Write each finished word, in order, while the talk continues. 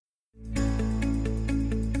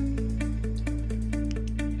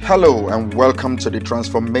Hello and welcome to the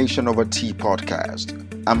Transformation Over Tea podcast.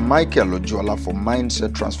 I'm Michael Ojola for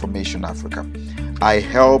Mindset Transformation Africa. I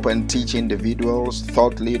help and teach individuals,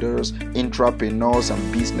 thought leaders, entrepreneurs,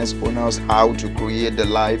 and business owners how to create the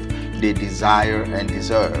life they desire and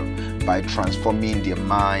deserve by transforming their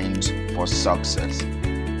minds for success.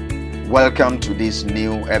 Welcome to this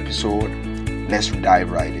new episode. Let's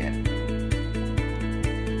dive right in.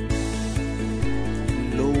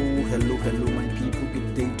 Hello, my people.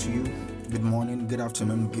 Good day to you. Good morning, good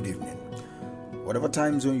afternoon, good evening. Whatever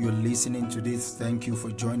time zone you're listening to this, thank you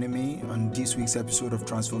for joining me on this week's episode of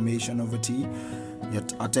Transformation Over Tea. Your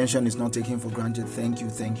attention is not taken for granted. Thank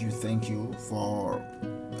you for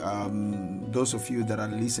those of you that are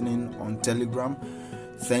listening on Telegram.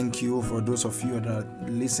 Thank you for those of you that are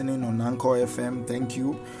listening on Anchor FM. Thank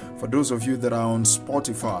you for those of you that are on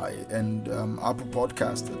Spotify and Apple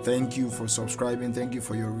Podcast. Thank you for subscribing. Thank you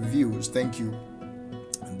for your reviews. Thank you.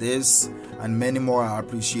 This and many more are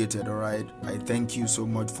appreciated. All right. I thank you so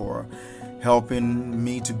much for helping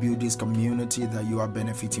me to build this community that you are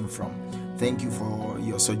benefiting from. Thank you for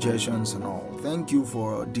your suggestions and all. Thank you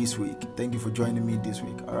for this week. Thank you for joining me this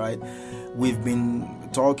week. All right. We've been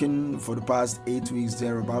talking for the past 8 weeks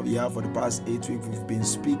thereabout. For the past 8 weeks, we've been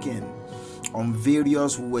speaking on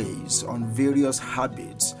various ways, on various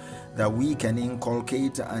habits that we can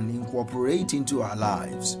inculcate and incorporate into our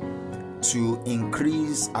lives to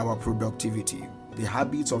increase our productivity. The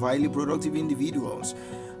habits of highly productive individuals.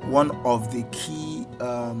 One of the key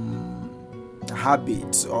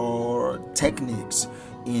habits or techniques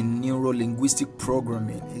in neuro-linguistic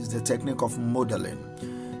programming is the technique of modeling.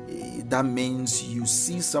 That means you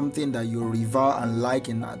see something that you revere and like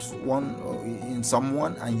in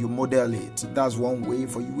someone, and you model it. That's one way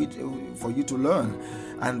for you to learn,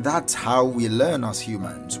 and that's how we learn as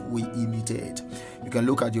humans. We imitate. You can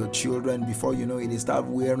look at your children. Before you know it, they start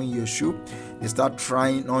wearing your shoe. They start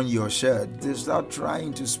trying on your shirt. They start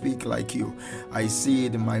trying to speak like you. I see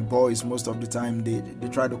it in my boys most of the time. They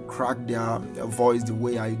try to crack their voice the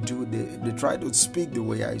way I do. They try to speak the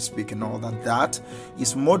way I speak and all that. That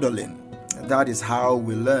is modeling. That is how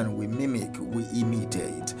we learn. We mimic. We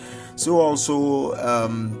imitate. So also,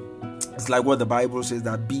 it's like what the Bible says,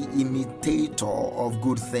 that be imitator of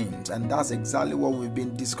good things. And that's exactly what we've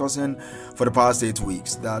been discussing for the past 8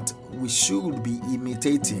 weeks, that we should be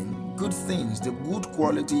imitating good things, the good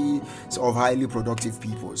qualities of highly productive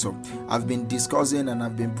people. So I've been discussing and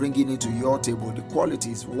I've been bringing it to your table the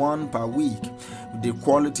qualities one per week, the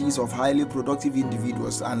qualities of highly productive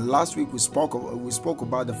individuals. And last week we spoke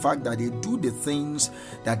about the fact that they do the things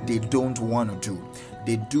that they don't want to do.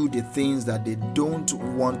 They do the things that they don't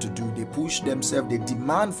want to do. They push themselves. They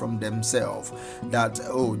demand from themselves that,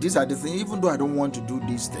 these are the things, even though I don't want to do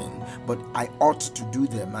this thing, but I ought to do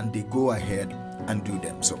them, and they go ahead and do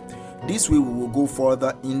them. So this week we will go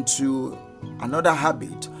further into another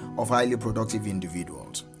habit of highly productive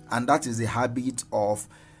individuals, and that is the habit of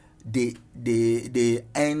the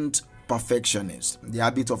end perfectionists. The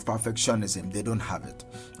habit of perfectionism. They don't have it.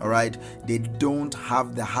 All right. They don't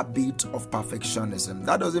have the habit of perfectionism.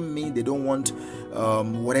 That doesn't mean they don't want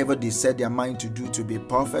whatever they set their mind to do to be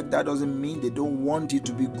perfect. That doesn't mean they don't want it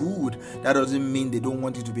to be good. That doesn't mean they don't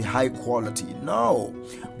want it to be high quality. No,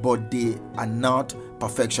 but they are not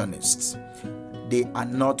perfectionists. They are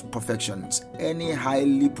not perfectionists. Any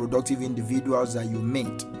highly productive individuals that you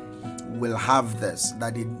meet will have this,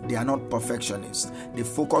 that they are not perfectionists. They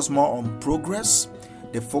focus more on progress.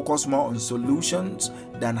 They focus more on solutions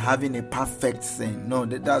than having a perfect thing. No,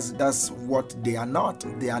 that's what they are not.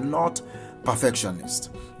 They are not perfectionists.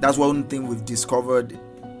 That's one thing we've discovered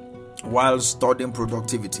while studying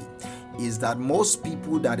productivity, is that most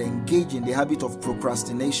people that engage in the habit of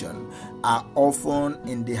procrastination are often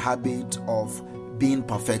in the habit of being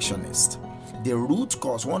perfectionist.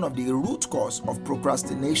 One of the root cause of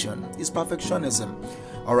procrastination is perfectionism.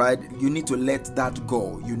 All right, you need to let that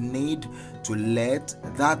go. You need to let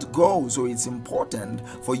that go. So it's important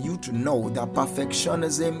for you to know that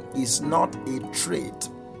perfectionism is not a trait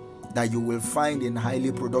that you will find in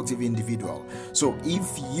highly productive individual. So if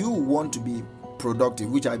you want to be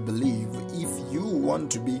productive, which I believe, if you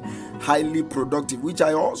want to be highly productive, which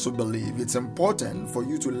I also believe, it's important for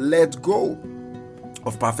you to let go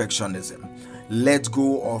of perfectionism. Let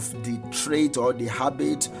go of the trait or the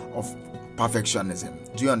habit of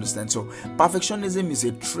perfectionism. Do you understand? So perfectionism is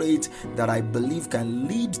a trait that I believe can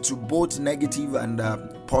lead to both negative and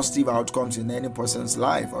positive outcomes in any person's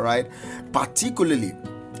life. All right, particularly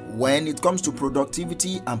when it comes to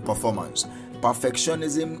productivity and performance.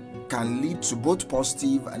 Perfectionism can lead to both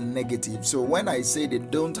positive and negative. So when I say they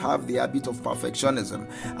don't have the habit of perfectionism,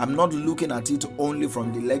 I'm not looking at it only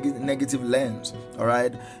from the negative lens. All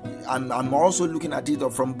right, I'm also looking at it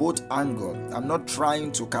from both angles. I'm not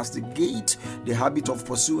trying to castigate the habit of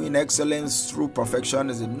pursuing excellence through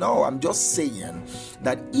perfectionism. No, I'm just saying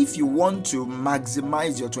that if you want to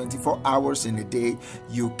maximize your 24 hours in a day,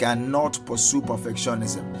 you cannot pursue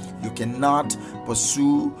perfectionism. You cannot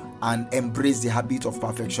pursue and embrace the habit of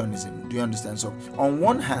perfectionism. Do you understand? So on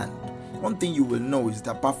one hand, one thing you will know is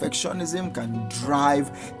that perfectionism can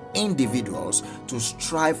drive individuals to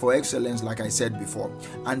strive for excellence, like I said before,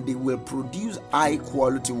 and they will produce high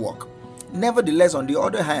quality work. Nevertheless, on the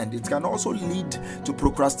other hand, it can also lead to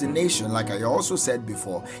procrastination, like I also said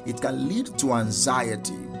before. It can lead to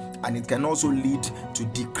anxiety, and it can also lead to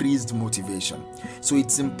decreased motivation. So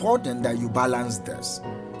it's important that you balance this.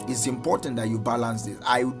 It's important that you balance this.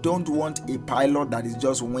 I don't want a pilot that is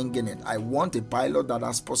just winging it. I want a pilot that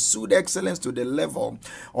has pursued excellence to the level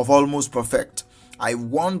of almost perfect. I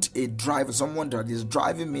want a driver, someone that is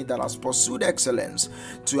driving me that has pursued excellence.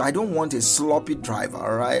 I don't want a sloppy driver,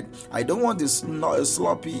 all right? I don't want a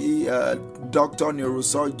sloppy doctor,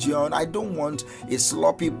 neurosurgeon. I don't want a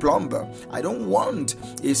sloppy plumber. I don't want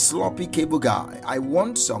a sloppy cable guy. I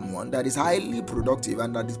want someone that is highly productive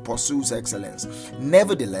and that pursues excellence.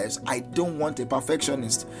 Nevertheless, I don't want a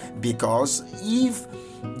perfectionist, because if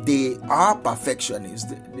they are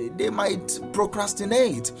perfectionists, they might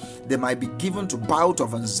procrastinate. They might be given to bout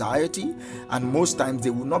of anxiety, and most times they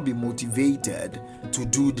will not be motivated to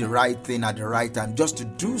do the right thing at the right time, just to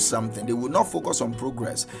do something. They will not focus on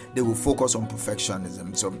progress. They will focus on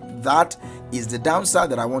perfectionism. So that is the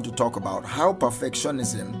downside that I want to talk about, how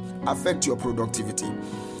perfectionism affects your productivity.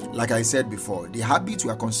 Like I said before, the habit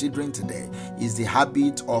we are considering today is the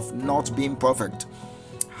habit of not being perfect.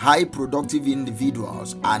 High productive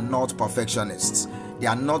individuals are not perfectionists. They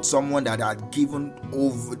are not someone that are given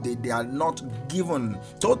over. They are not given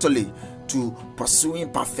totally to pursuing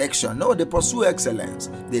perfection. No, they pursue excellence.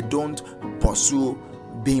 They don't pursue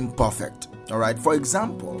being perfect. All right. For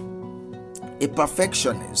example, a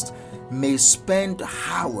perfectionist can spend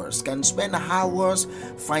hours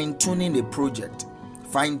fine-tuning a project,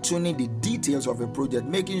 fine-tuning the details of a project,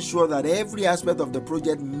 making sure that every aspect of the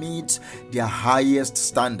project meets their highest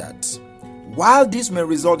standards. While this may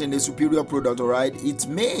result in a superior product, all right, it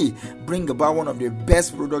may bring about one of the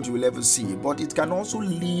best products you will ever see, but it can also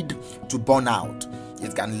lead to burnout.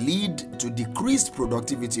 It can lead to decreased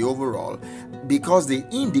productivity overall, because the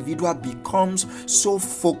individual becomes so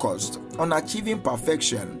focused on achieving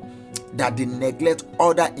perfection that they neglect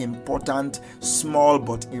other important, small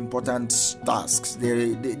but important tasks.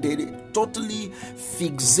 They totally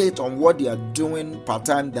fixate on what they are doing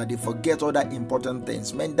part-time, that they forget other important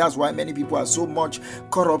things. That's why many people are so much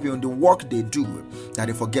caught up in the work they do that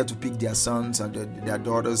they forget to pick their sons and their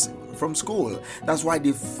daughters from school. That's why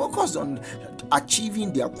they focus on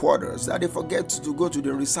achieving their quotas, that they forget to go to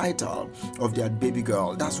the recital of their baby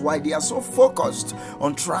girl. That's why they are so focused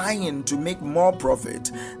on trying to make more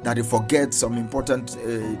profit that they forget some important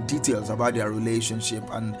details about their relationship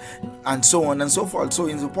and so on and so forth. So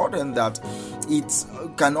it's important that it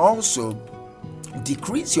can also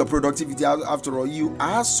decrease your productivity. After all, you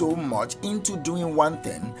are so much into doing one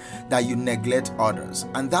thing that you neglect others,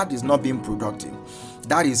 and that is not being productive.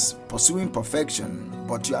 That is pursuing perfection,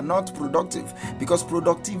 but you are not productive, because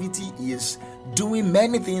productivity is doing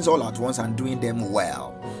many things all at once and doing them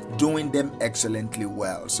well, doing them excellently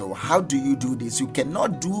well. So how do you do this? You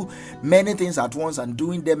cannot do many things at once and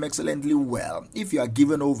doing them excellently well if you are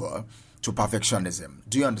given over to perfectionism.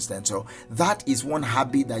 Do you understand? So that is one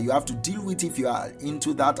habit that you have to deal with if you are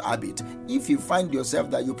into that habit. If you find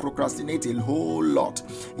yourself that you procrastinate a whole lot,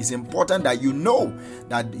 it's important that you know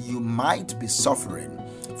that you might be suffering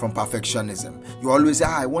from perfectionism. You always say,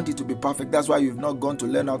 I want it to be perfect. That's why you've not gone to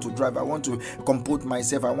learn how to drive. I want to comport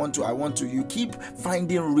myself. I want to. You keep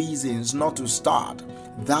finding reasons not to start.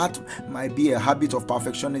 That might be a habit of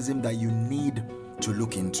perfectionism that you need to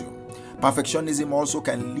look into. Perfectionism also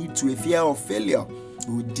can lead to a fear of failure.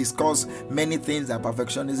 We discuss many things that how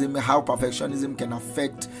perfectionism can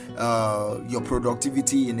affect your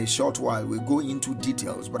productivity in a short while. We'll go into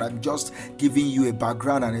details, but I'm just giving you a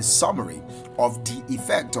background and a summary of the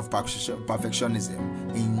effect of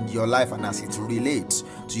perfectionism in your life and as it relates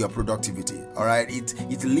to your productivity. All right,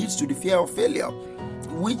 it leads to the fear of failure,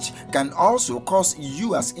 which can also cause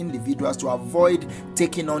you as individuals to avoid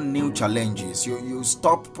taking on new challenges. You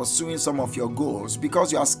stop pursuing some of your goals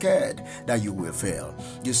because you are scared that you will fail.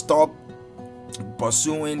 You stop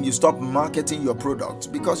marketing your products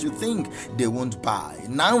because you think they won't buy.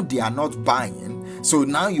 Now they are not buying. So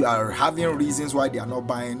now you are having reasons why they are not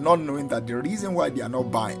buying, not knowing that the reason why they are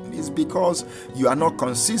not buying is because you are not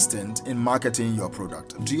consistent in marketing your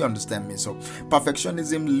product. Do you understand me? So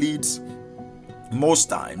perfectionism leads most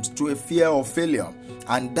times to a fear of failure,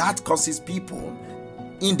 and that causes people,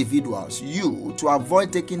 individuals, you, to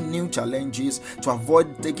avoid taking new challenges, to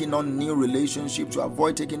avoid taking on new relationships, to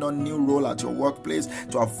avoid taking on new role at your workplace,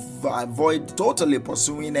 to avoid totally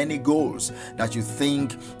pursuing any goals that you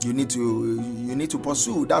think you need to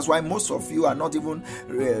pursue. That's why most of you are not even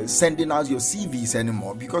sending out your CVs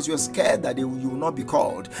anymore, because you're scared that you will not be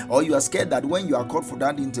called, or you are scared that when you are called for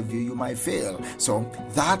that interview you might fail. So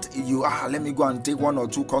that let me go and take 1 or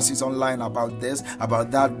 2 courses online about this,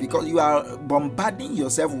 about that, because you are bombarding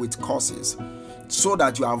yourself with courses so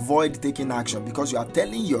that you avoid taking action, because you are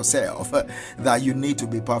telling yourself that you need to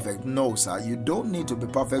be perfect. No, sir, you don't need to be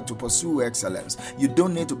perfect to pursue excellence. You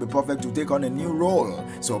don't need to be perfect to take on a new role.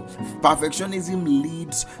 So perfectionism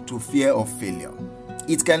leads to fear of failure.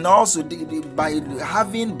 It can also,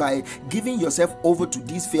 by giving yourself over to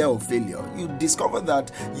this fear of failure, you discover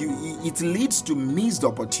that it leads to missed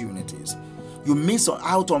opportunities. You miss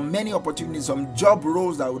out on many opportunities, some job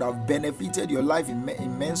roles that would have benefited your life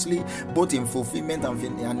immensely, both in fulfillment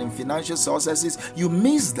and in financial successes. You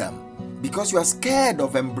miss them because you are scared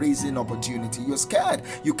of embracing opportunity. You're scared.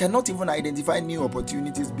 You cannot even identify new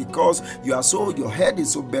opportunities because your head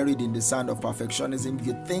is so buried in the sand of perfectionism.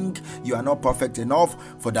 You think you are not perfect enough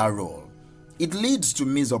for that role. It leads to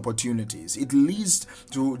missed opportunities. It leads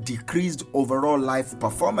to decreased overall life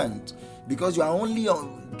performance, because you are only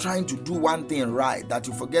trying to do one thing right, that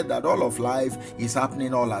you forget that all of life is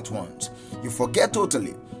happening all at once. You forget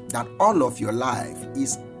totally that all of your life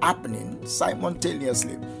is happening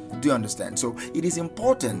simultaneously. Do you understand? So it is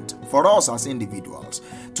important for us as individuals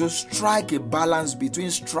to strike a balance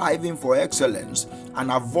between striving for excellence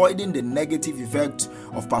and avoiding the negative effect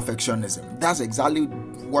of perfectionism. That's exactly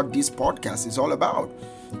what this podcast is all about.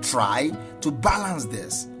 Try to balance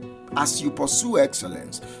this. As you pursue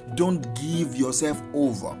excellence, don't give yourself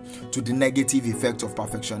over to the negative effect of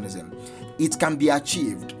perfectionism. It can be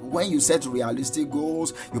achieved when you set realistic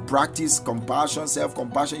goals, you practice compassion,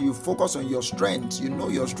 self-compassion, you focus on your strengths, you know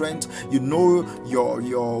your strengths, you know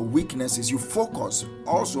your weaknesses, you focus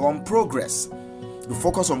also on progress. You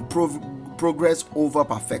focus on progress over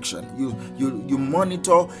perfection. You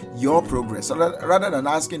monitor your progress rather than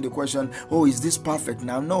asking the question, oh, is this perfect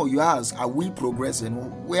now? No, you ask, are we progressing?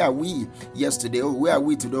 Where are we yesterday? Oh, where are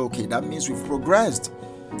we today? Okay, that means we've progressed.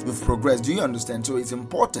 Do you understand? So it's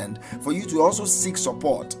important for you to also seek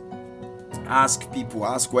support. Ask people,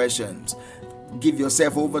 ask questions, give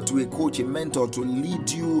yourself over to a coach, a mentor, to lead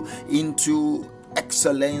you into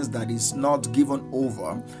excellence that is not given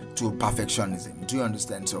over to perfectionism. Do you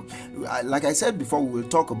understand? So like I said before, we will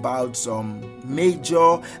talk about some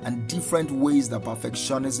major and different ways that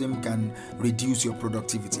perfectionism can reduce your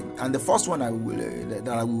productivity. And the first one I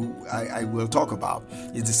will talk about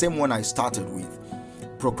is the same one I started with: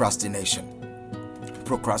 procrastination.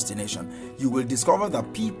 You will discover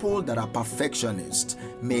that people that are perfectionists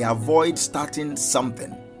may avoid starting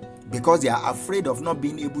something because they are afraid of not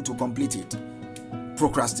being able to complete it.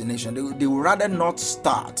 Procrastination. They would rather not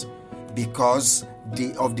start because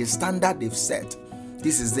of the standard they've set.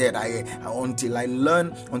 This is it. Until I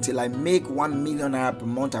make 1 million naira per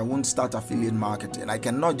month, I won't start affiliate marketing. I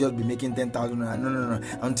cannot just be making 10,000 naira. No.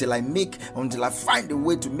 Until I find a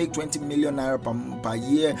way to make 20 million naira per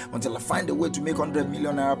year, until I find a way to make 100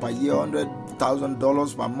 million naira per year,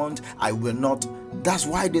 $100,000 per month, I will not. That's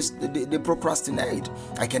why they procrastinate.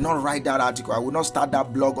 I cannot write that article. I will not start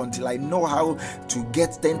that blog until I know how to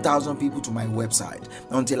get 10,000 people to my website.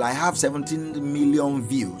 Until I have 17 million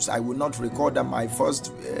views, I will not record my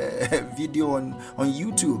first video on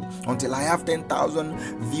YouTube. Until I have 10,000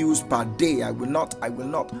 views per day, I will not.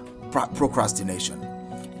 Procrastination.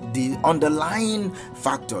 The underlying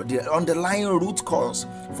factor, the underlying root cause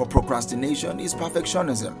for procrastination is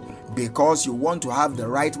perfectionism. Because you want to have the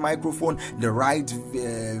right microphone, the right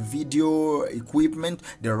video equipment,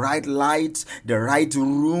 the right lights, the right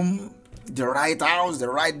room, the right house, the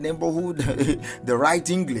right neighborhood, the right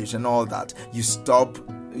English and all that. You stop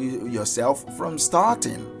yourself from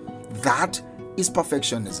starting. That is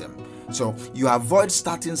perfectionism. So you avoid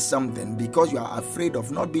starting something because you are afraid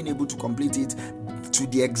of not being able to complete it to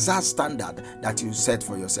the exact standard that you set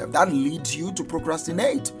for yourself. That leads you to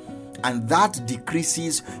procrastinate. And that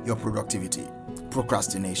decreases your productivity.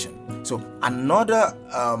 Procrastination. So another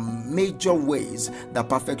major ways that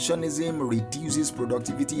perfectionism reduces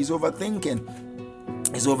productivity is overthinking.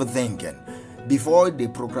 Before they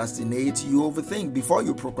procrastinate, you overthink. Before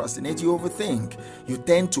you procrastinate, you overthink. You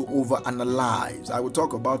tend to overanalyze. I will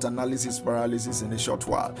talk about analysis paralysis in a short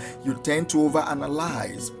while. You tend to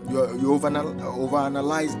overanalyze. You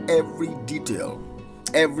overanalyze every detail,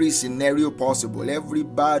 every scenario possible, every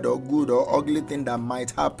bad or good or ugly thing that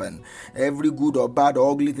might happen, every good or bad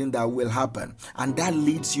or ugly thing that will happen. And that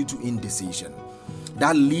leads you to indecision.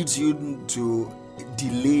 That leads you to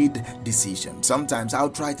delayed decision, sometimes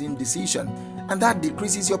outright indecision, and that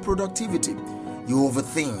decreases your productivity. You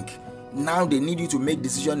overthink. Now they need you to make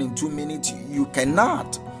decision in 2 minutes. You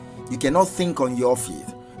cannot think on your feet.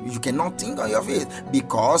 You cannot think on your feet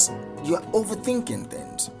because you are overthinking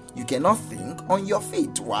things. You cannot think on your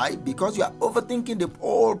feet. Why? Because you are overthinking the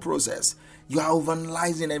whole process. You are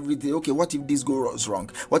overanalyzing everything. Okay, what if this goes wrong?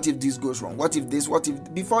 What if this goes wrong? What if this? What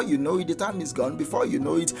if? Before you know it, the time is gone. Before you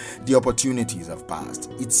know it, the opportunities have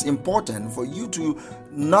passed. It's important for you to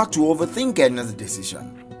not to overthink any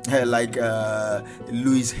decision. Like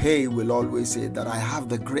Louis Hay will always say that I have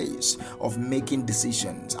the grace of making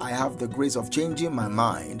decisions. I have the grace of changing my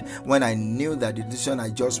mind when I knew that the decision I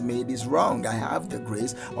just made is wrong. I have the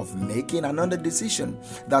grace of making another decision.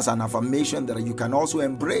 That's an affirmation that you can also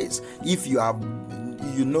embrace. If you are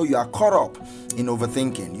caught up in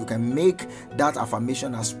overthinking, you can make that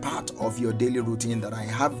affirmation as part of your daily routine, that I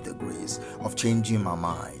have the grace of changing my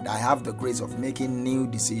mind. I have the grace of making new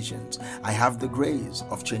decisions. I have the grace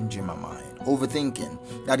of changing my mind.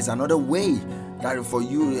 Overthinking, that is another way that for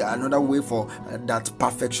you, another way for that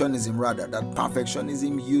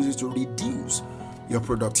perfectionism uses to reduce your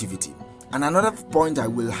productivity. And another point I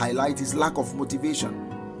will highlight is lack of motivation.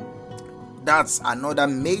 That's another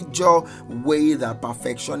major way that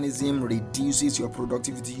perfectionism reduces your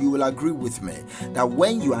productivity. You will agree with me that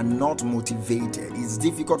when you are not motivated, it's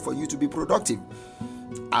difficult for you to be productive.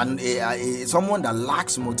 And someone that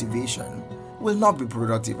lacks motivation will not be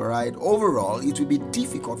productive, all right? Overall, it will be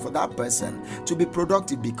difficult for that person to be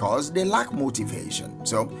productive because they lack motivation.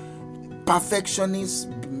 So, perfectionists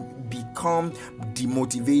become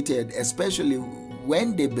demotivated, especially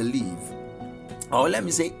when they believe, or let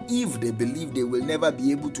me say, if they believe they will never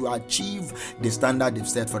be able to achieve the standard they've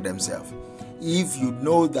set for themselves. If you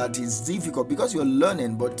know that it's difficult because you're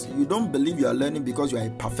learning, but you don't believe you are learning because you are a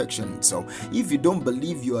perfectionist. So if you don't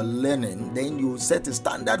believe you are learning, then you set a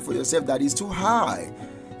standard for yourself that is too high.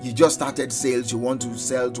 You just started sales, you want to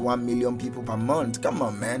sell to 1 million people per month. Come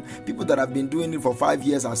on, man. People that have been doing it for 5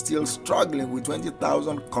 years are still struggling with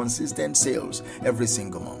 20,000 consistent sales every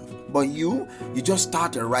single month. But you just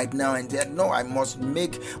started right now and said, no, I must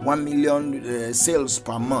make 1 million sales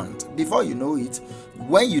per month. Before you know it,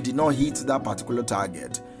 when you did not hit that particular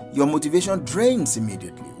target, your motivation drains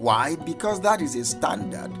immediately. Why? Because that is a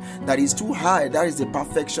standard that is too high. That is a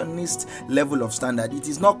perfectionist level of standard. It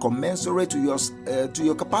is not commensurate to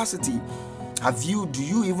your capacity. Do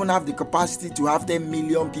you even have the capacity to have 10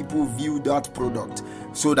 million people view that product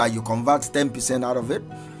so that you convert 10% out of it?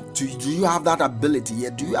 Do you have that ability?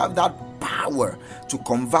 Do you have that power to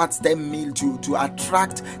convert 10 million, to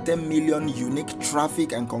attract 10 million unique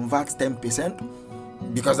traffic and convert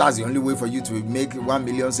 10%? Because that's the only way for you to make 1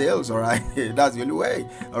 million sales, all right? That's the only way,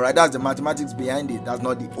 all right? That's the mathematics behind it. That's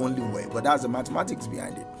not the only way, but that's the mathematics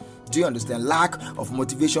behind it. Do you understand? Lack of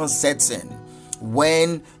motivation sets in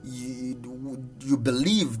when you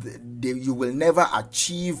believe that you will never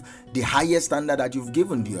achieve the highest standard that you've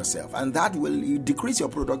given to yourself, and that will decrease your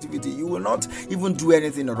productivity. You will not even do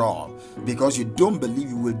anything at all because you don't believe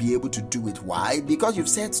you will be able to do it. Why? Because you've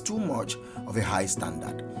set too much of a high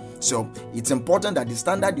standard. So it's important that the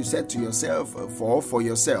standard you set to yourself for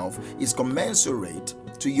yourself is commensurate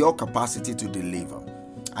to your capacity to deliver.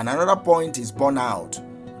 And another point is burnout.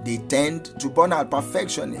 They tend to burn out.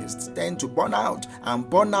 Perfectionists tend to burn out, and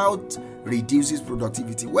burnout reduces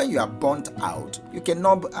productivity. When you are burnt out, you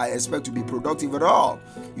cannot expect to be productive at all.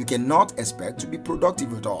 You cannot expect to be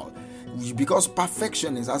productive at all. Because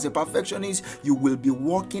as a perfectionist, you will be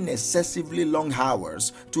working excessively long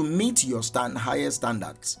hours to meet your higher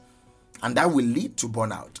standards. And that will lead to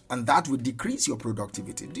burnout, and that will decrease your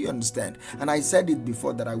productivity. Do you understand? And I said it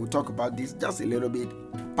before that I will talk about this just a little bit.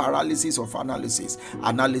 Paralysis of analysis.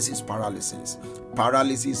 Analysis paralysis.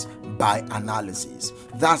 Paralysis by analysis.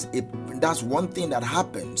 That's one thing that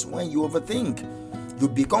happens when you overthink. You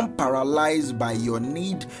become paralyzed by your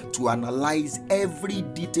need to analyze every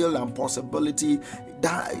detail and possibility.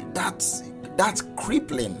 That's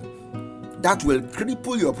crippling. That will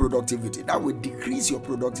cripple your productivity. That will decrease your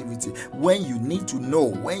productivity when you need to know,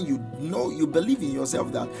 when you believe in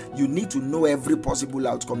yourself that you need to know every possible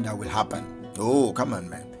outcome that will happen. Oh, come on,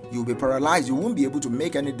 man. You'll be paralyzed. You won't be able to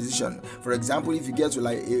make any decision. For example, if you get to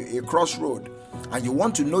like a crossroad and you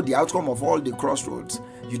want to know the outcome of all the crossroads,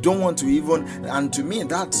 you don't want to even, and to me,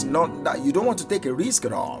 that's not that, you don't want to take a risk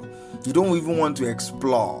at all. You don't even want to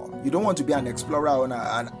explore. You don't want to be an explorer or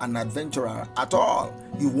an adventurer at all.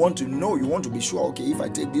 You want to know, you want to be sure, okay, if I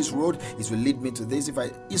take this road, it will lead me to this.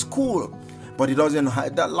 It's cool, but it doesn't,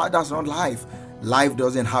 that's not life. Life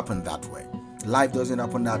doesn't happen that way. Life doesn't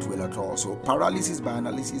happen that way at all. So paralysis by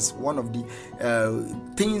analysis, one of the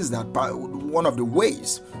one of the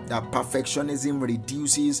ways that perfectionism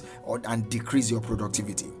reduces and decreases your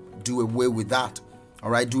productivity. Do away with that.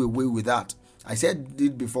 All right, do away with that. I said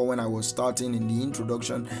it before when I was starting in the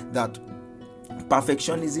introduction that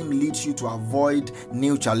perfectionism leads you to avoid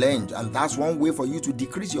new challenge, and that's one way for you to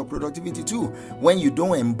decrease your productivity too. When you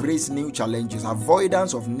don't embrace new challenges,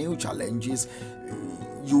 avoidance of new challenges,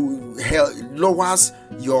 lowers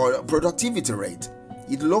your productivity rate.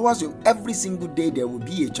 It lowers you. Every single day there will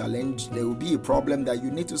be a challenge, there will be a problem that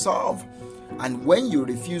you need to solve. And when you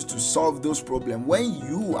refuse to solve those problems, when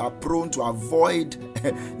you are prone to avoid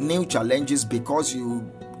new challenges because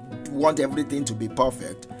you want everything to be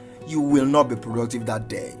perfect, you will not be productive that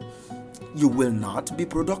day. You will not be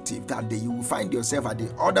productive that day. You will find yourself at the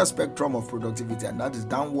other spectrum of productivity, and that is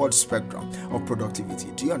downward spectrum of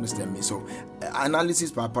productivity. Do you understand me? So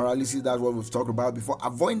analysis by paralysis, that's what we've talked about before.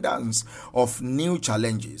 Avoidance of new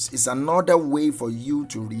challenges is another way for you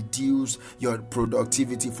to reduce your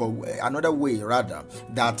productivity, another way rather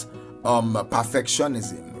that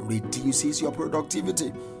perfectionism reduces your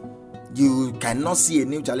productivity. You cannot see a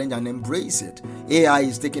new challenge and embrace it. AI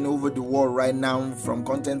is taking over the world right now, from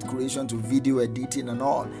content creation to video editing and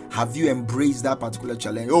all. Have you embraced that particular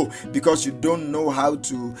challenge? Oh, because you don't know how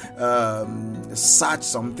to search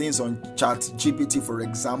some things on ChatGPT, for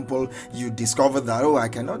example, you discover that, I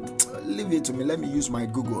cannot, leave it to me, let me use my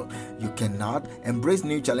Google. You cannot embrace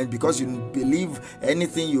new challenge because you believe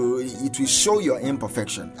anything it will show your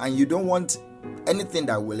imperfection, and you don't want anything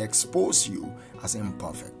that will expose you as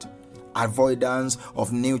imperfect. Avoidance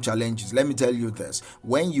of new challenges. Let me tell you this.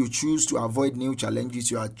 When you choose to avoid new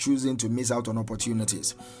challenges, you are choosing to miss out on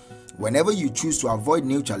opportunities. Whenever you choose to avoid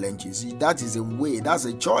new challenges, that is a way, that's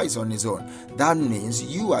a choice on its own. That means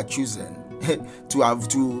you are choosing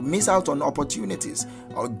to miss out on opportunities,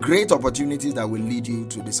 or great opportunities that will lead you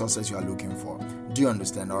to the success you are looking for. Do you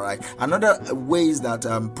understand? All right. Another way is that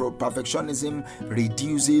perfectionism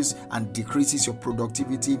reduces and decreases your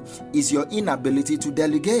productivity is your inability to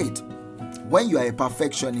delegate. When you are a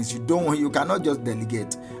perfectionist, you cannot just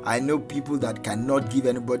delegate. I know people that cannot give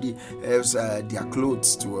anybody else their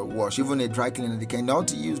clothes to wash. Even a dry cleaner, they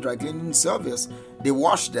cannot use dry cleaning service. They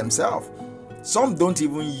wash themselves. Some don't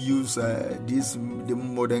even use the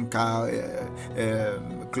modern car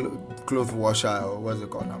cloth washer, or what's it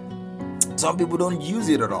called now. Some people don't use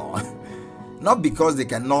it at all. Not because they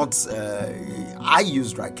cannot. I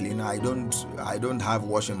use dry cleaner. I don't have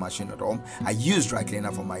washing machine at home. I use dry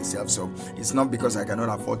cleaner for myself, so it's not because I cannot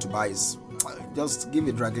afford to buy. It's just give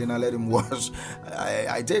it dry cleaner, let him wash.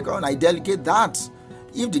 I delegate that.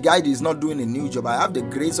 If the guy is not doing a new job, I have the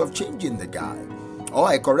grace of changing the guy. Or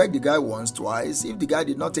I correct the guy once, twice. If the guy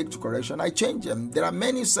did not take to correction, I change him. There are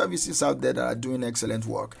many services out there that are doing excellent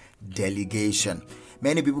work. Delegation.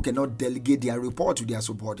 Many people cannot delegate their report to their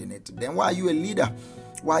subordinate. Then why are you a leader?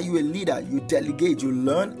 Why are you a leader? You delegate. You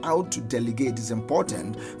learn how to delegate. It's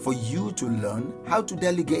important for you to learn how to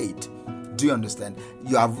delegate. Do you understand?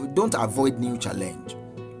 Don't avoid new challenge.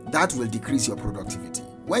 That will decrease your productivity.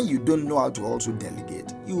 When you don't know how to also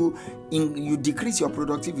delegate, you decrease your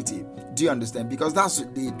productivity. Do you understand? Because that's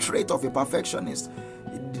the trait of a perfectionist.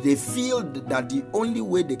 They feel that the only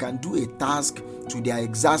way they can do a task to their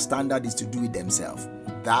exact standard is to do it themselves.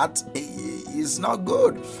 That is not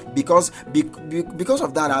good, because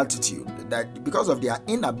of that attitude, that because of their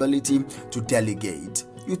inability to delegate,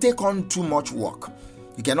 you take on too much work.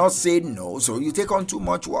 You cannot say no, so you take on too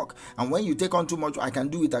much work. And when you take on too much, I can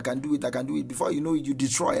do it. Before you know it, you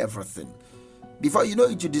destroy everything.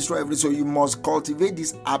 So you must cultivate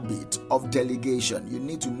this habit of delegation. You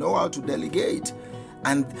need to know how to delegate.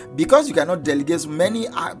 And because you cannot delegate, many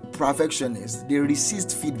perfectionists, they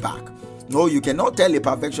resist feedback. No, you cannot tell a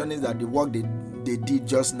perfectionist that the work they did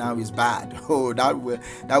just now is bad. Oh, that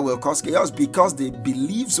will cause chaos, because they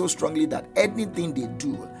believe so strongly that anything they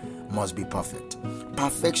do must be perfect.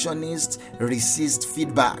 Perfectionists resist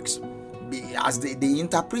feedbacks, as they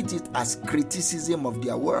interpret it as criticism of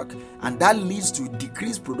their work, and that leads to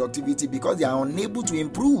decreased productivity because they are unable to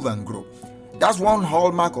improve and grow. That's one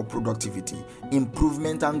hallmark of productivity: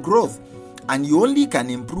 improvement and growth. And you only can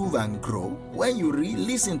improve and grow when you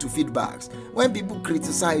listen to feedbacks. When people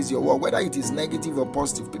criticize your work, whether it is negative or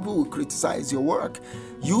positive, people will criticize your work.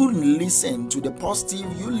 You listen to the positive,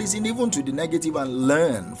 you listen even to the negative, and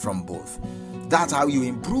learn from both. That's how you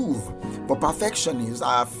improve. But perfectionists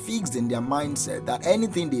are fixed in their mindset that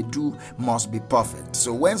anything they do must be perfect.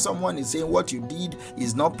 So when someone is saying what you did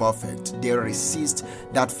is not perfect, they resist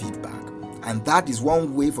that feedback. And that is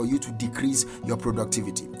one way for you to decrease your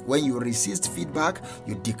productivity. When you resist feedback,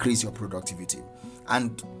 you decrease your productivity.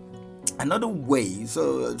 And another way,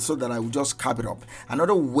 so that I will just cap it up,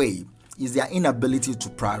 another way is their inability to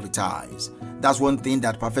prioritize. That's one thing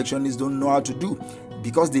that perfectionists don't know how to do,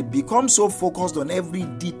 because they become so focused on every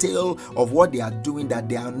detail of what they are doing that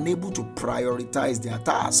they are unable to prioritize their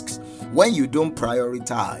tasks. When you don't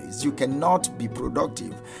prioritize, you cannot be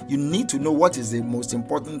productive. You need to know what is the most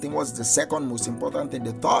important thing, what's the second most important thing,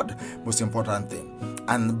 the third most important thing.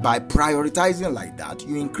 And by prioritizing like that,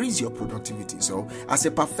 you increase your productivity. So as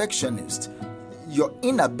a perfectionist, your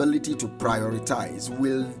inability to prioritize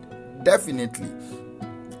will definitely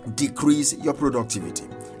decrease your productivity.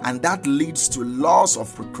 And that leads to loss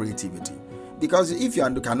of creativity. Because if you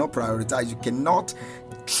cannot prioritize, you cannot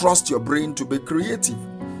trust your brain to be creative.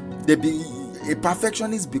 A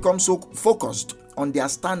perfectionist becomes so focused on their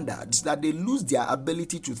standards that they lose their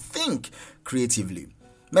ability to think creatively.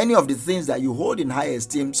 Many of the things that you hold in high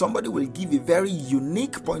esteem, somebody will give a very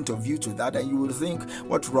unique point of view to that, and you will think,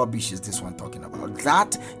 what rubbish is this one talking about?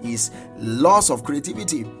 That is loss of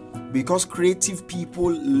creativity. Because creative people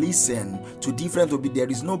listen to different opinions. There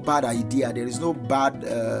is no bad idea. There is no bad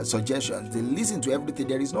suggestions. They listen to everything.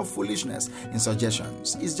 There is no foolishness in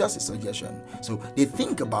suggestions. It's just a suggestion. So they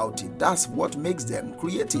think about it. That's what makes them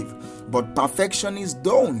creative. But perfectionists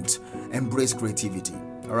don't embrace creativity.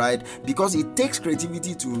 All right? Because it takes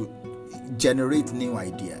creativity to generate new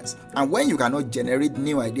ideas. And when you cannot generate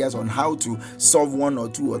new ideas on how to solve one or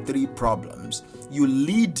two or three problems,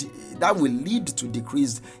 that will lead to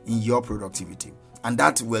decrease in your productivity, and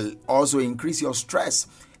that will also increase your stress.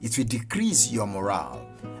 It will decrease your morale,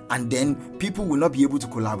 and then people will not be able to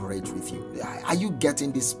collaborate with you. Are you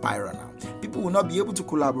getting this spiral now? People will not be able to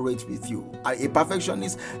collaborate with you. As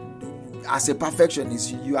a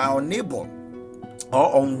perfectionist, you are unable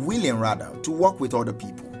or unwilling rather to work with other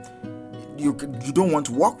people. You don't want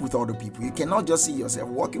to work with other people. You cannot just see yourself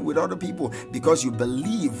working with other people because you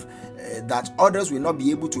believe that others will not be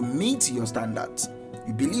able to meet your standards.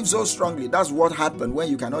 You believe so strongly. That's what happened when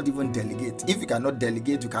you cannot even delegate. If you cannot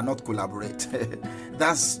delegate, you cannot collaborate.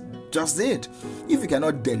 That's just it. If you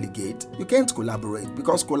cannot delegate, you can't collaborate,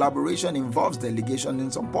 because collaboration involves delegation in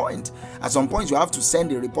some point. At some point, you have to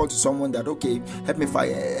send a report to someone that, okay, help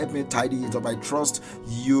me tidy it up. I trust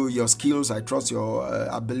you, your skills. I trust your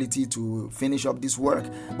ability to finish up this work.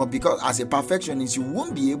 But because as a perfectionist, you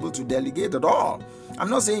won't be able to delegate at all. I'm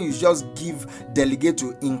not saying you just delegate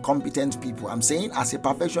to incompetent people. I'm saying as a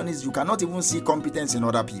perfectionist, you cannot even see competence in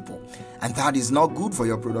other people. And that is not good for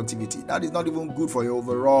your productivity. That is not even good for your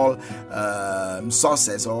overall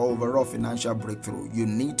success or overall financial breakthrough. You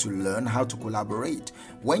need to learn how to collaborate.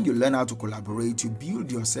 When you learn how to collaborate, you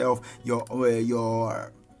build yourself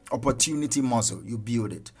your opportunity muscle. You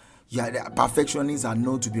build it. Perfectionists are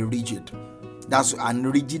known to be rigid.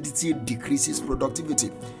 And rigidity decreases productivity.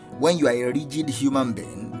 When you are a rigid human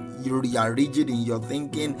being, you are rigid in your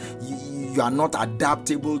thinking. You are not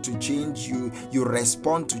adaptable to change. You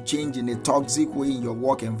respond to change in a toxic way in your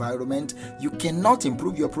work environment. You cannot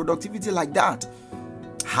improve your productivity like that.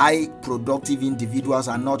 High productive individuals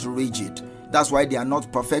are not rigid. That's why they are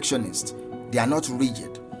not perfectionists. They are not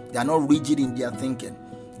rigid. They are not rigid in their thinking.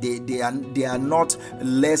 They are not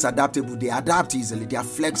less adaptable. They adapt easily. They are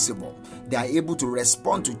flexible. They are able to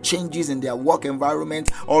respond to changes in their work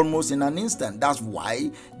environment almost in an instant. That's why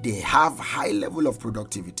they have high level of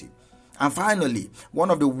productivity. And finally, one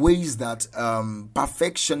of the ways that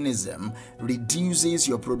perfectionism reduces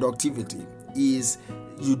your productivity is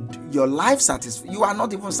your life satisfied. You are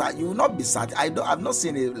not even you will not be satisfied. I've not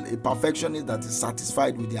seen a perfectionist that is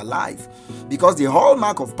satisfied with their life, because the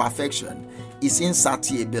hallmark of perfection is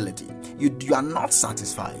insatiability. You are not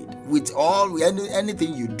satisfied with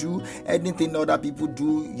anything you do, anything other people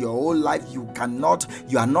do, your whole life. You are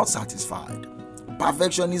not satisfied.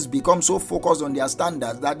 Perfectionists become so focused on their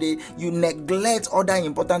standards that you neglect other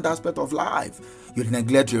important aspects of life. You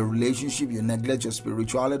neglect your relationship, you neglect your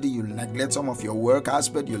spirituality, you neglect some of your work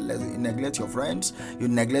aspect, you neglect your friends, you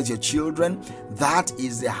neglect your children. That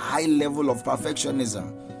is the high level of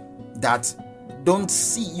perfectionism that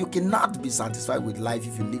You cannot be satisfied with life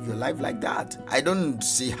if you live your life like that. I don't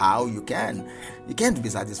see how you can. You can't be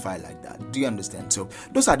satisfied like that. Do you understand? So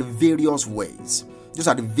those are the various ways. Those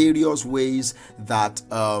are the various ways that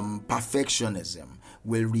perfectionism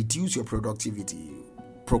will reduce your productivity.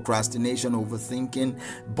 Procrastination, overthinking,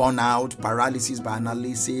 burnout, paralysis by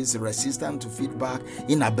analysis, resistance to feedback,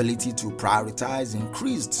 inability to prioritize,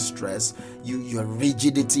 increased stress, your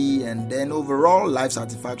rigidity, and then overall life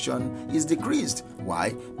satisfaction is decreased.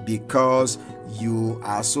 Why? Because you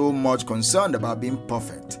are so much concerned about being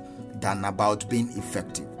perfect than about being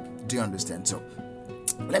effective. Do you understand? So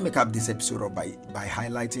let me cap this episode up by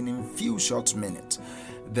highlighting in a few short minutes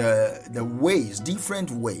the different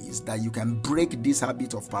ways that you can break this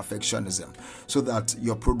habit of perfectionism so that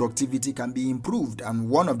your productivity can be improved. And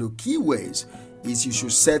one of the key ways is you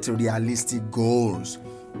should set realistic goals.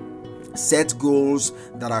 Set goals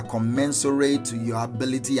that are commensurate to your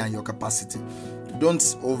ability and your capacity.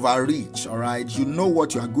 Don't overreach, all right? You know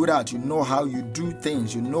what you are good at. You know how you do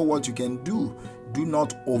things. You know what you can do. Do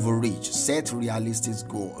not overreach. Set realistic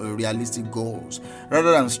goals.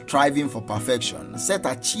 Rather than striving for perfection, set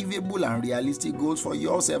achievable and realistic goals for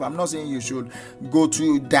yourself. I'm not saying you should go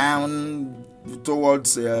down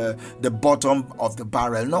towards the bottom of the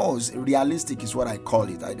barrel. No, realistic is what I call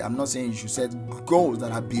it. I'm not saying you should set goals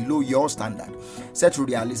that are below your standard. Set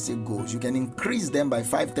realistic goals. You can increase them by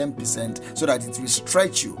 5-10% so that it will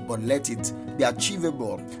stretch you, but let it be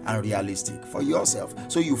achievable and realistic for yourself.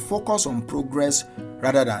 So you focus on progress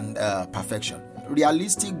rather than perfection.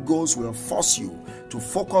 Realistic goals will force you to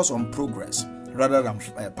focus on progress rather than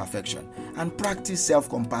perfection. And practice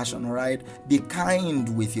self-compassion, all right? Be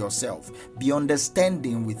kind with yourself. Be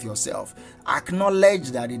understanding with yourself.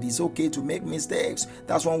 Acknowledge that it is okay to make mistakes.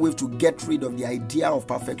 That's one way to get rid of the idea of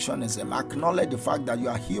perfectionism. Acknowledge the fact that you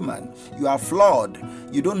are human. You are flawed.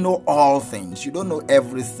 You don't know all things. You don't know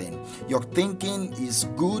everything. Your thinking is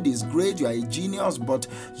good, is great. You are a genius, but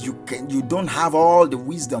you don't have all the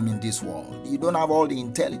wisdom in this world. You don't have all the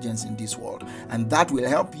intelligence in this world. And that will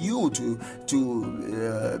help you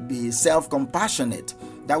to be self-compassionate.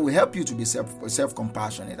 That will help you to be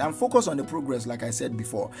self-compassionate and focus on the progress, like I said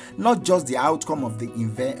before, not just the outcome of the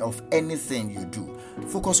event of anything you do.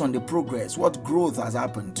 Focus on the progress, what growth has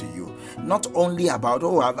happened to you. Not only about,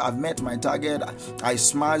 I've met my target, I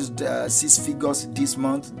smashed 6 figures this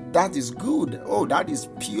month. That is good. That is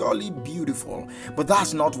purely beautiful. But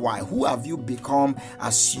that's not why. Who have you become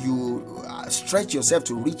as you stretch yourself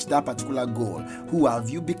to reach that particular goal? Who have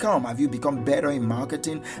you become? Have you become better in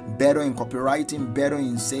marketing, better in copywriting, better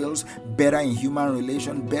in sales, better in human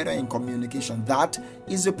relation, better in communication? That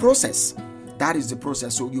is the process. That is the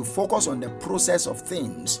process. So you focus on the process of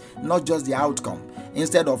things, not just the outcome.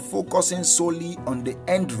 Instead of focusing solely on the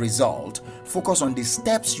end result, focus on the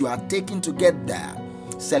steps you are taking to get there.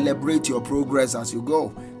 Celebrate your progress as you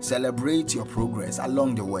go. Celebrate your progress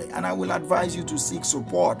along the way. And I will advise you to seek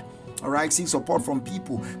support. All right, seek support from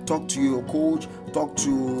people. Talk to your coach, talk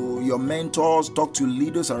to your mentors, talk to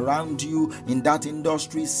leaders around you in that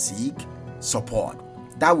industry. Seek support.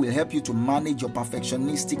 That will help you to manage your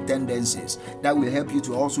perfectionistic tendencies. That will help you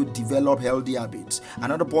to also develop healthy habits.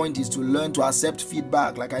 Another point is to learn to accept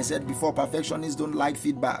feedback. Like I said before, perfectionists don't like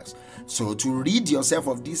feedbacks. So to rid yourself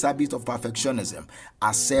of this habit of perfectionism,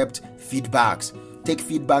 accept feedbacks. Take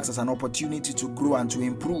feedbacks as an opportunity to grow and to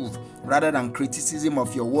improve. Rather than criticism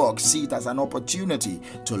of your work, see it as an opportunity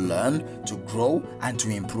to learn, to grow, and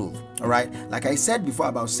to improve. All right? Like I said before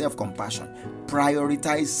about self-compassion,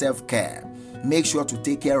 prioritize self-care. Make sure to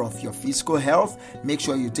take care of your physical health. Make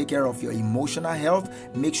sure you take care of your emotional health.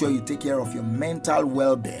 Make sure you take care of your mental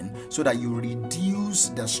well-being so that you reduce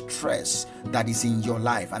the stress that is in your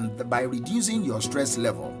life. And by reducing your stress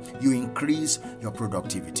level, you increase your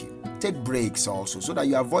productivity. Take breaks also so that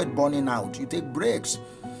you avoid burning out. You take breaks.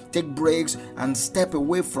 Take breaks and step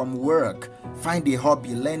away from work. Find a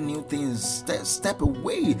hobby, learn new things. Step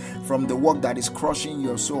away from the work that is crushing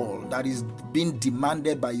your soul, that is being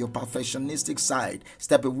demanded by your perfectionistic side.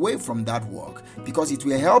 Step away from that work because it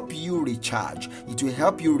will help you recharge. It will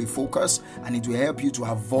help you refocus and it will help you to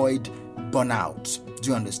avoid burnout. Do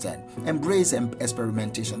you understand? Embrace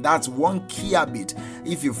experimentation. That's one key habit.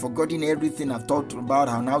 If you've forgotten everything I've talked about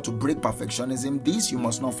on how to break perfectionism, this you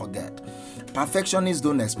must not forget. Perfectionists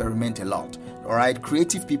don't experiment a lot. All right,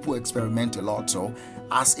 creative people experiment a lot. So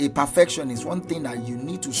as a perfectionist, one thing that you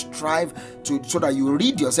need to strive to so that you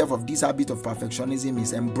rid yourself of this habit of perfectionism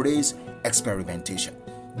is embrace experimentation.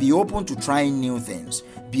 Be open to trying new things.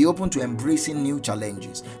 Be open to embracing new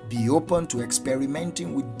challenges. Be open to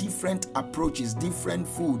experimenting with different approaches, different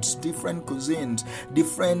foods, different cuisines,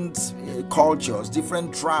 different cultures,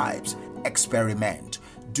 different tribes. experiment.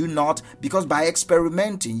 Do not, because by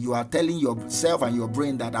experimenting, you are telling yourself and your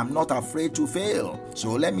brain that I'm not afraid to fail.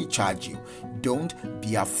 So let me charge you. Don't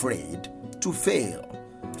be afraid to fail.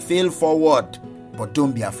 Fail forward, but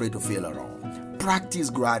don't be afraid to fail around. Practice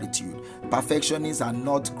gratitude. Perfectionists are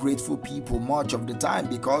not grateful people much of the time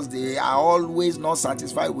because they are always not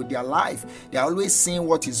satisfied with their life. They are always saying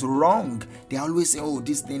what is wrong. They are always saying, oh,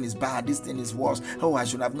 this thing is bad, this thing is worse. Oh, I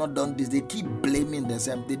should have not done this. They keep blaming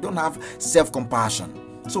themselves. They don't have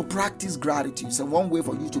self-compassion. So practice gratitude. It's one way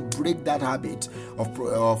for you to break that habit of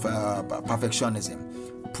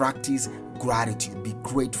perfectionism. Practice gratitude. Be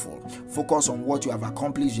grateful. Focus on what you have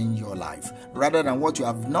accomplished in your life rather than what you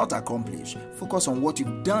have not accomplished. Focus on what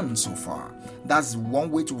you've done so far. That's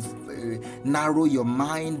one way to narrow your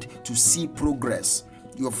mind to see progress.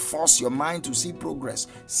 You force your mind to see progress.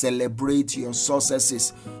 Celebrate your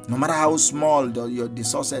successes. No matter how small the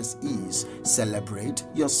success is, celebrate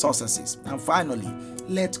your successes. And finally,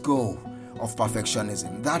 let go of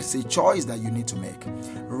perfectionism. That's a choice that you need to make.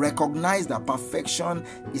 Recognize that perfection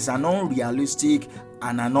is an unrealistic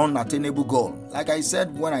and an unattainable goal. Like I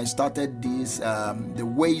said when I started this, the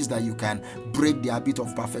ways that you can break the habit of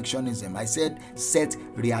perfectionism, I said set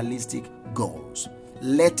realistic goals.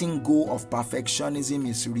 Letting go of perfectionism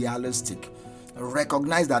is realistic.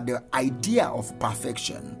 Recognize that the idea of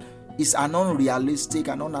perfection is an unrealistic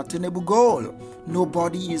and unattainable goal.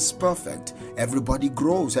 Nobody is perfect. Everybody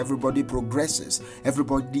grows. Everybody progresses.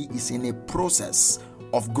 Everybody is in a process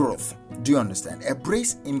of growth. Do you understand?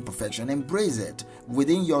 Embrace imperfection. Embrace it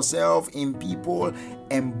within yourself, in people.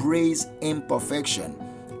 Embrace imperfection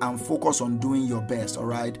and focus on doing your best. All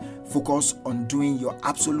right? Focus on doing your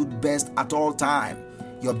absolute best at all time.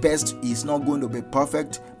 Your best is not going to be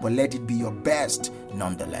perfect, but let it be your best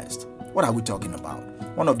nonetheless. What are we talking about?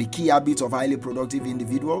 One of the key habits of highly productive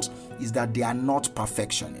individuals is that they are not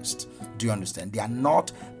perfectionists. Do you understand? They are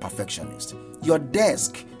not perfectionists. Your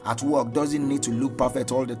desk at work doesn't need to look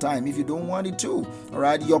perfect all the time if you don't want it to. All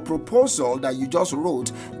right? Your proposal that you just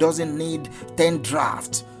wrote doesn't need 10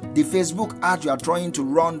 drafts. The Facebook ad you are trying to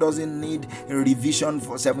run doesn't need a revision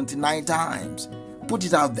for 79 times. Put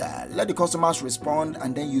it out there, let the customers respond,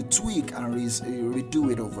 and then you tweak and redo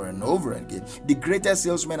it over and over again. The greatest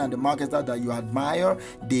salesmen and the marketer that you admire,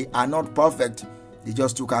 they are not perfect. They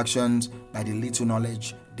just took actions by the little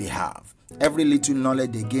knowledge they have. Every little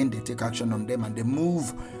knowledge they gain, they take action on them and they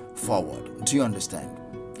move forward. Do you understand?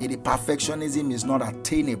 Perfectionism is not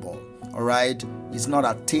attainable. All right? It's not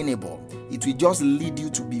attainable. It will just lead you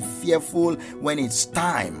to be fearful when it's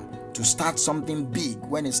time to start something big,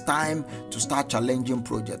 when it's time to start challenging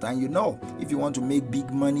projects. And you know, if you want to make big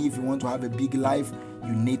money, if you want to have a big life,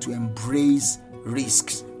 you need to embrace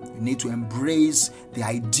risks. You need to embrace the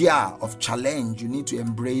idea of challenge. You need to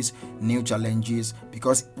embrace new challenges,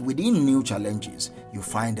 because within new challenges, you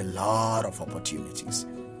find a lot of opportunities.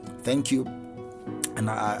 Thank you. And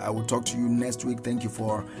I will talk to you next week. Thank you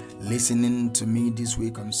for listening to me this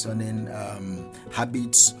week concerning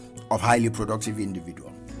habits of highly productive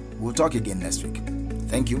individuals. We'll talk again next week.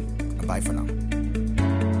 Thank you, and bye for now.